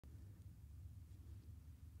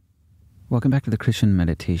Welcome back to the Christian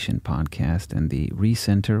Meditation Podcast and the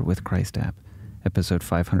Recenter with Christ app, episode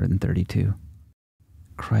 532.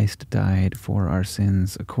 Christ died for our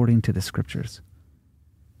sins according to the Scriptures.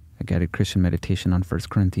 A guided Christian meditation on 1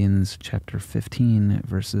 Corinthians chapter 15,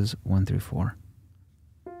 verses 1 through 4.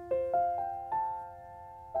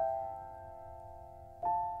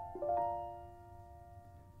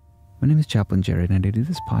 My name is Chaplain Jared, and I do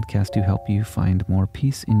this podcast to help you find more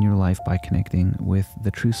peace in your life by connecting with the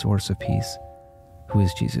true source of peace, who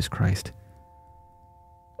is Jesus Christ.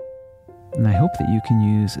 And I hope that you can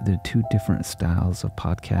use the two different styles of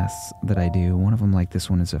podcasts that I do. One of them, like this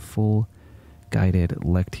one, is a full guided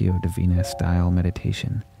Lectio Divina style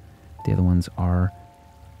meditation. The other ones are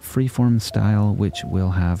freeform style, which will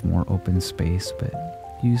have more open space,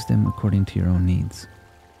 but use them according to your own needs.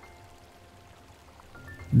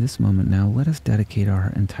 In this moment now, let us dedicate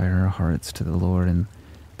our entire hearts to the Lord, and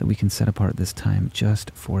that we can set apart this time just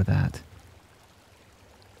for that.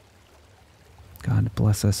 God,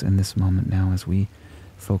 bless us in this moment now as we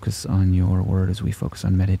focus on your word, as we focus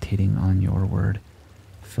on meditating on your word.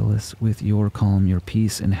 Fill us with your calm, your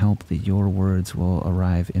peace, and help that your words will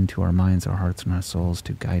arrive into our minds, our hearts, and our souls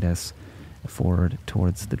to guide us forward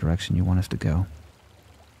towards the direction you want us to go.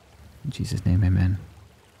 In Jesus' name, amen.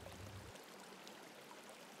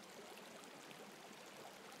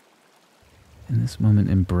 In this moment,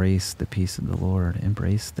 embrace the peace of the Lord.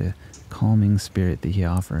 Embrace the calming spirit that he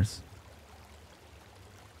offers.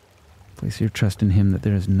 Place your trust in him that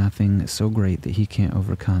there is nothing so great that he can't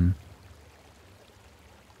overcome.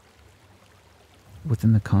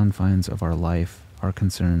 Within the confines of our life, our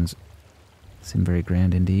concerns seem very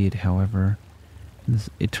grand indeed. However, in this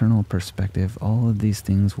eternal perspective, all of these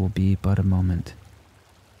things will be but a moment.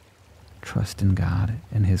 Trust in God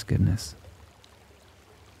and his goodness.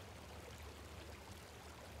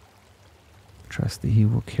 Trust that he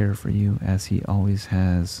will care for you as he always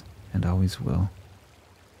has and always will.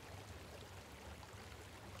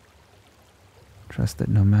 Trust that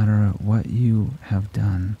no matter what you have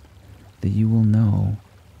done, that you will know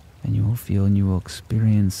and you will feel and you will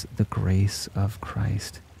experience the grace of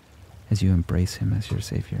Christ as you embrace him as your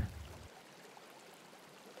Savior.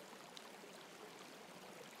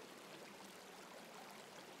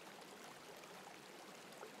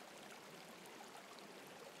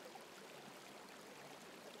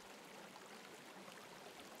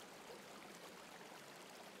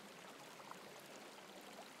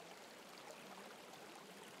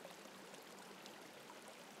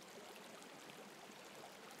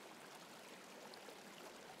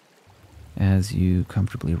 As you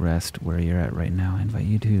comfortably rest where you're at right now, I invite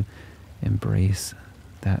you to embrace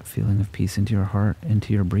that feeling of peace into your heart,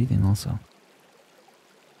 into your breathing also.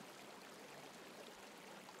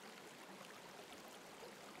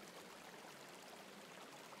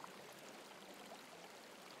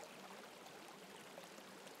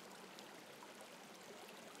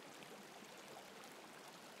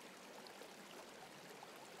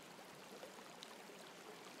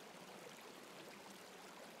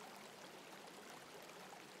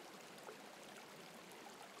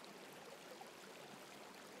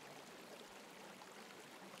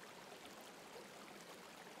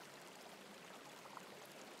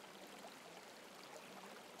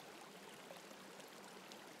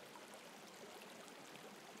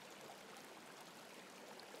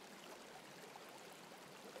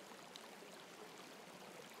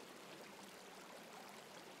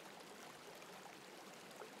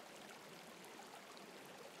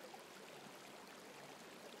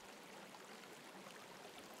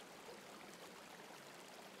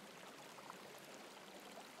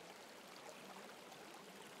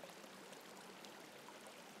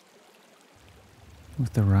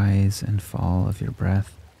 With the rise and fall of your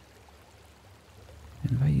breath, I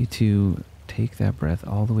invite you to take that breath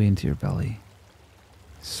all the way into your belly,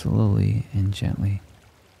 slowly and gently.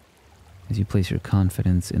 As you place your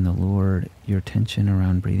confidence in the Lord, your tension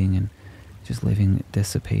around breathing and just living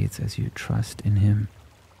dissipates as you trust in him.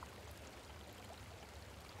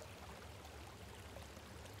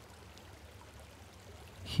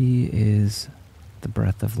 He is the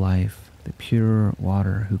breath of life, the pure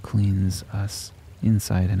water who cleans us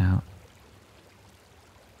inside and out.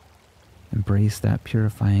 Embrace that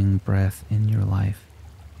purifying breath in your life,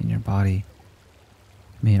 in your body.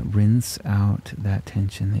 May it rinse out that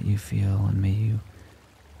tension that you feel, and may you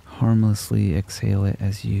harmlessly exhale it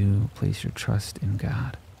as you place your trust in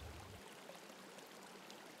God.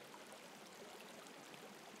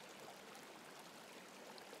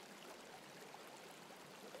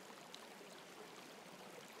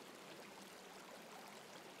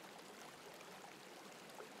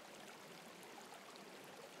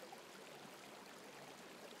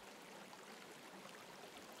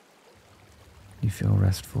 feel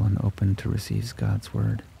restful and open to receive God's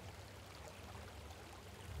word.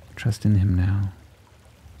 Trust in Him now.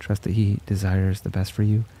 Trust that He desires the best for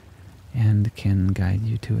you and can guide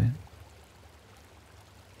you to it.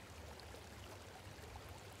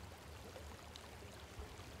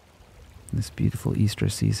 This beautiful Easter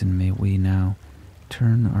season, may we now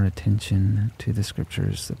turn our attention to the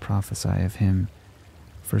scriptures that prophesy of Him.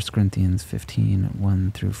 1 Corinthians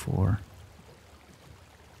 15:1-4.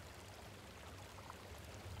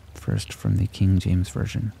 First, from the King James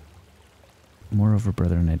Version. Moreover,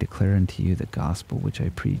 brethren, I declare unto you the gospel which I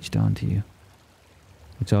preached unto you,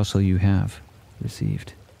 which also you have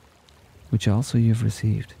received,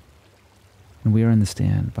 and we are in the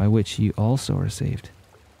stand, by which ye also are saved,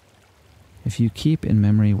 if you keep in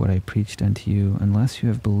memory what I preached unto you, unless you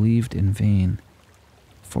have believed in vain.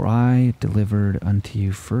 For I delivered unto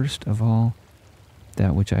you first of all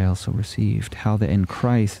that which I also received, how that in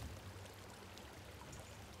Christ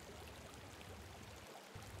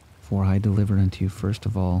For I delivered unto you first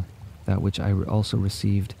of all that which I also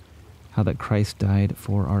received, how that Christ died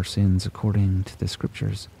for our sins according to the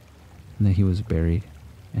Scriptures, and that He was buried,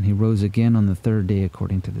 and He rose again on the third day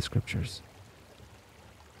according to the Scriptures.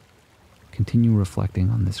 Continue reflecting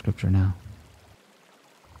on this Scripture now.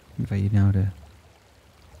 I invite you now to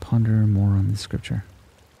ponder more on this Scripture.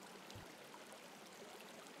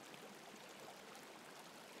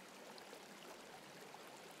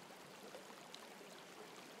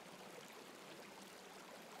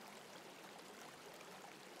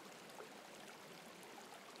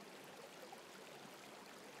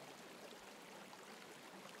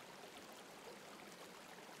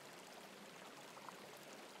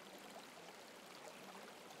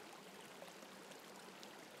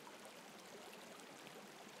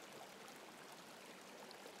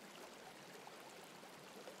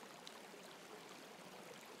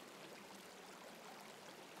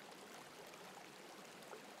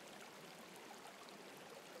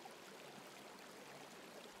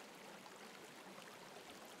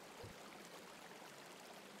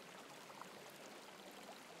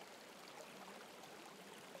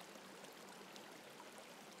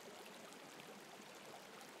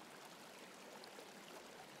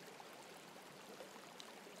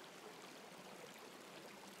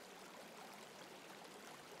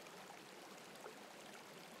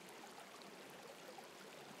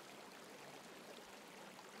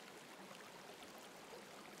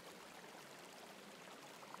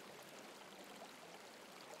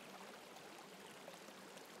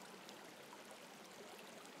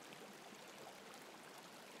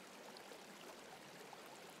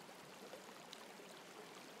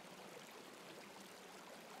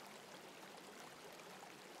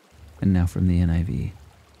 And now from the NIV.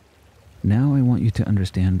 Now I want you to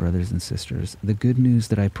understand, brothers and sisters, the good news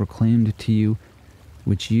that I proclaimed to you,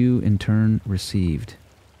 which you in turn received,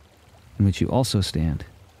 in which you also stand,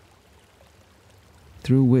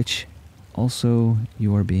 through which also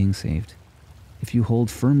you are being saved, if you hold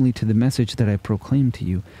firmly to the message that I proclaimed to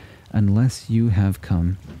you, unless you have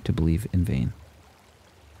come to believe in vain.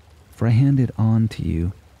 For I handed on to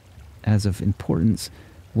you, as of importance,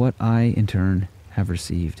 what I in turn have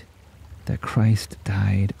received, that Christ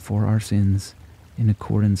died for our sins in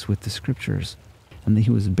accordance with the Scriptures, and that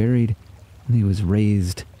He was buried, and He was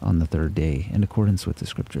raised on the third day in accordance with the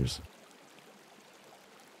Scriptures.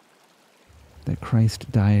 That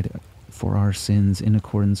Christ died for our sins in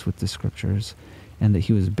accordance with the Scriptures, and that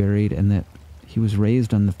He was buried, and that He was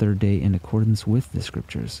raised on the third day in accordance with the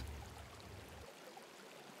Scriptures.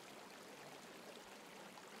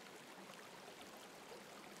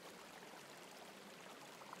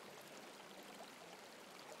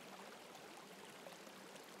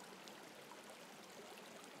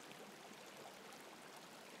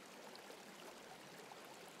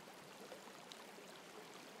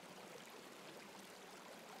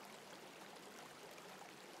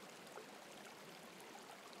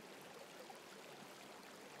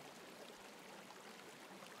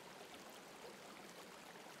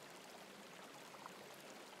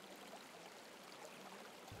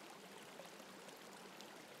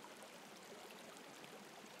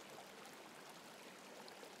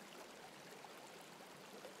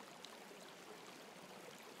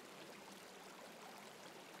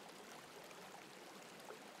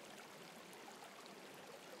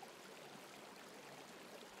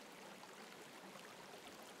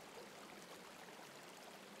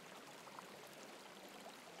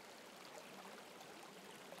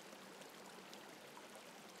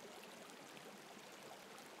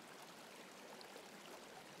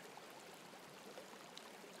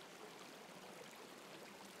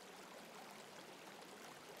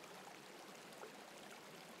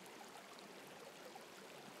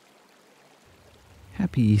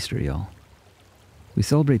 Happy Easter, y'all. We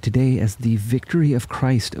celebrate today as the victory of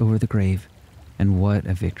Christ over the grave. And what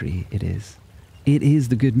a victory it is. It is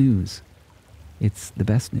the good news. It's the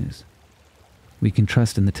best news. We can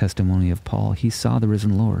trust in the testimony of Paul. He saw the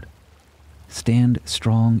risen Lord. Stand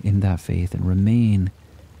strong in that faith and remain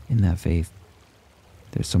in that faith.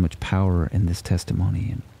 There's so much power in this testimony.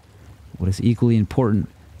 And what is equally important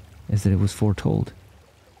is that it was foretold.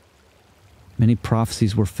 Many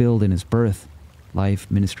prophecies were filled in his birth,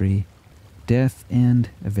 life, ministry, death, and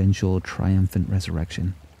eventual triumphant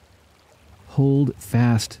resurrection. Hold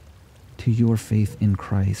fast to your faith in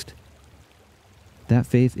Christ. That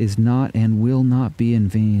faith is not and will not be in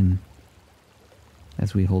vain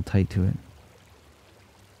as we hold tight to it.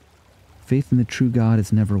 Faith in the true God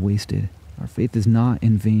is never wasted. Our faith is not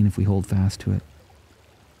in vain if we hold fast to it.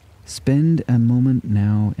 Spend a moment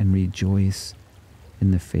now and rejoice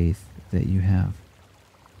in the faith that you have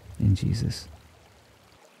in Jesus.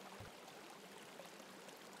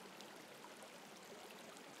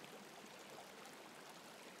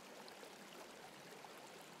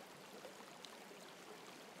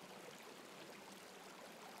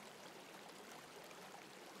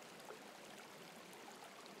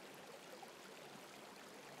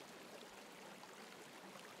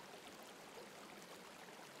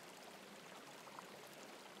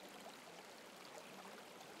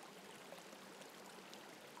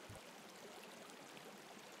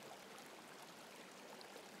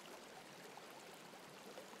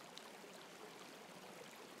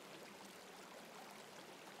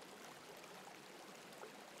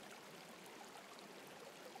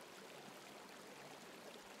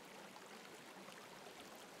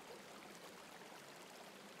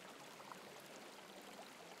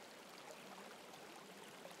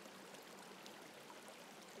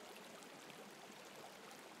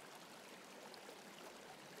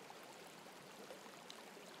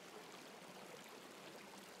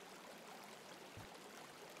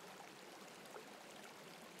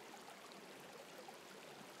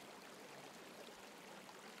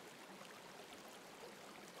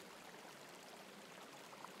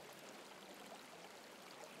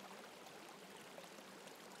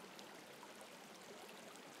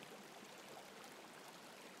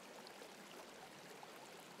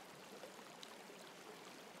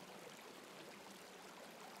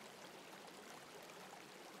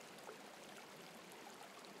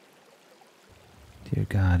 Dear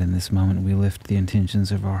God, in this moment we lift the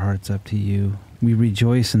intentions of our hearts up to you. We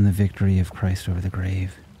rejoice in the victory of Christ over the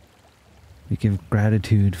grave. We give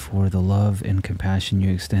gratitude for the love and compassion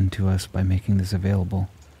you extend to us by making this available.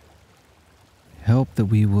 Help that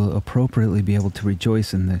we will appropriately be able to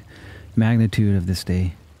rejoice in the magnitude of this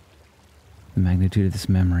day, the magnitude of this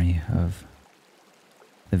memory of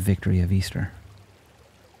the victory of Easter,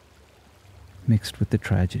 mixed with the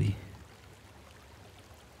tragedy.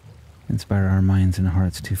 Inspire our minds and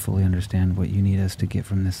hearts to fully understand what you need us to get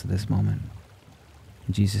from this moment.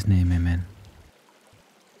 In Jesus' name, amen.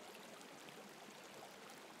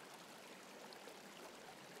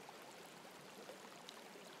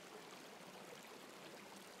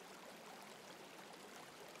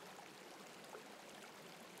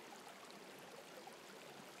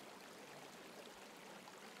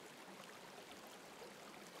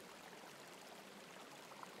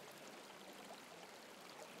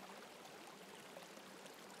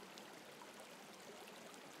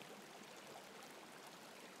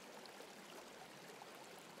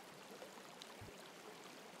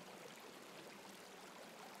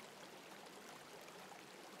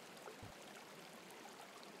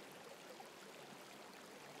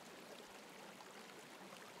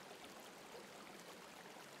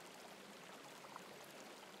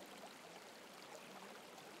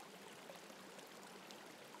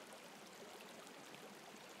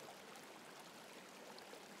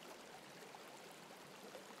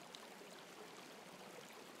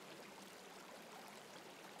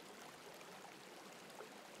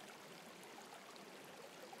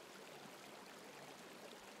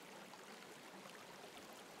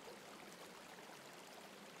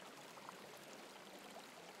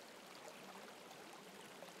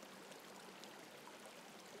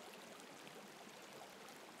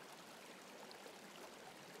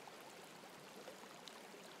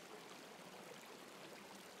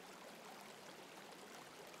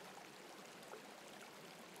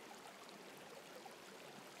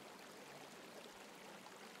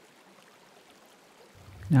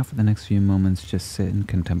 Now for the next few moments, just sit in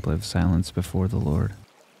contemplative silence before the Lord.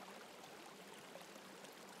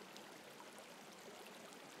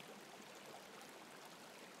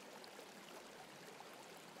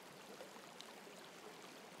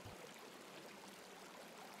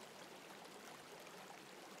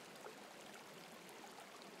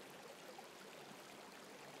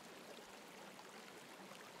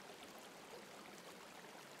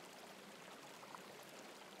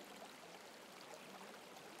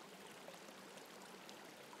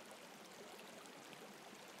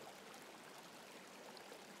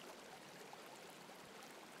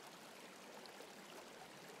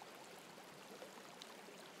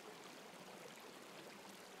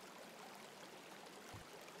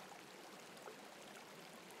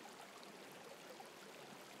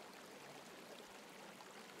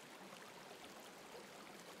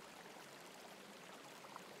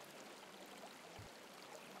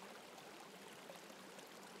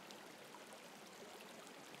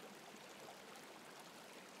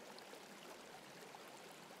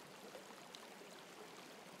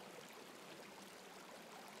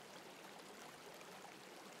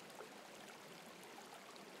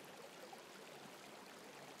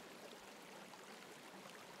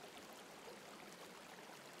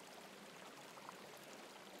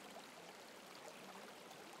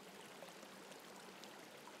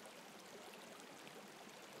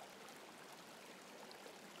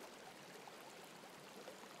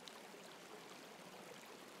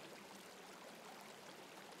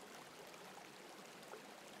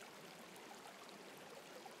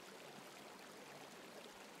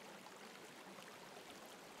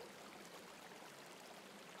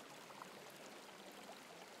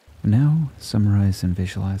 Now, summarize and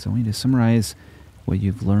visualize. I want you to summarize what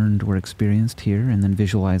you've learned or experienced here, and then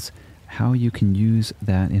visualize how you can use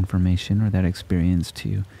that information or that experience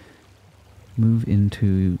to move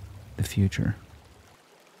into the future.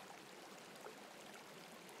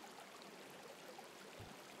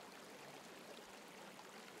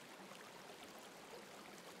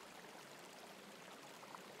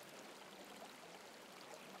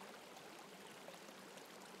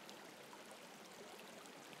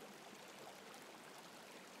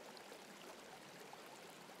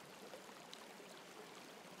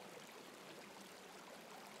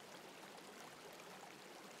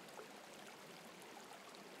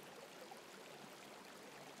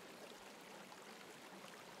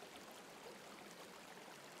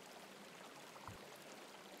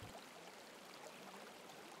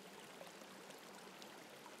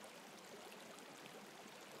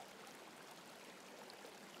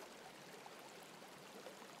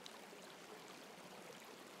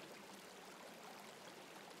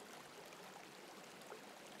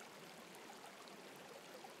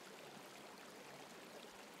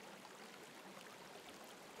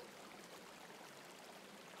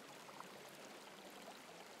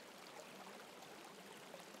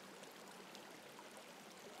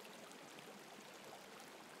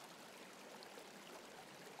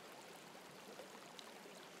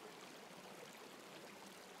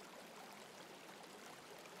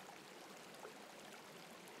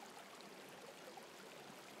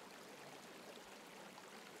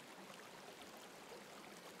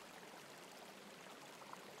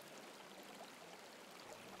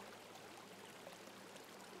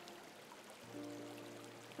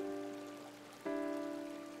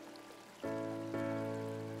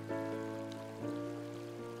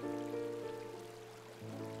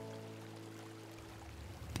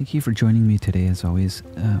 Thank you for joining me today, as always.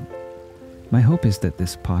 My hope is that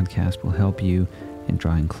this podcast will help you in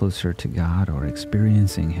drawing closer to God or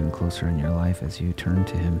experiencing Him closer in your life as you turn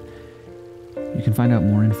to Him. You can find out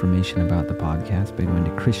more information about the podcast by going to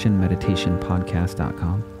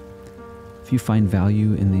christianmeditationpodcast.com. If you find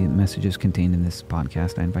value in the messages contained in this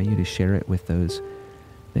podcast, I invite you to share it with those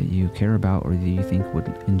that you care about or that you think would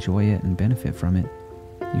enjoy it and benefit from it.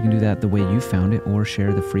 You can do that the way you found it, or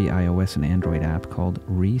share the free iOS and Android app called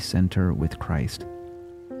Recenter with Christ.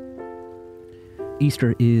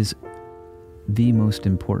 Easter is the most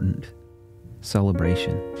important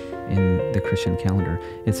celebration in the Christian calendar.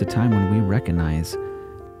 It's a time when we recognize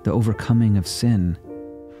the overcoming of sin,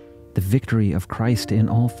 the victory of Christ in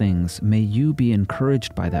all things. May you be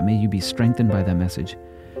encouraged by that. May you be strengthened by that message.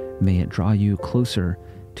 May it draw you closer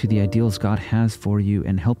to the ideals God has for you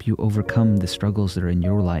and help you overcome the struggles that are in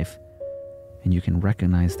your life. And you can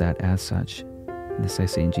recognize that as such. And this I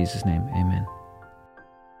say in Jesus' name, amen.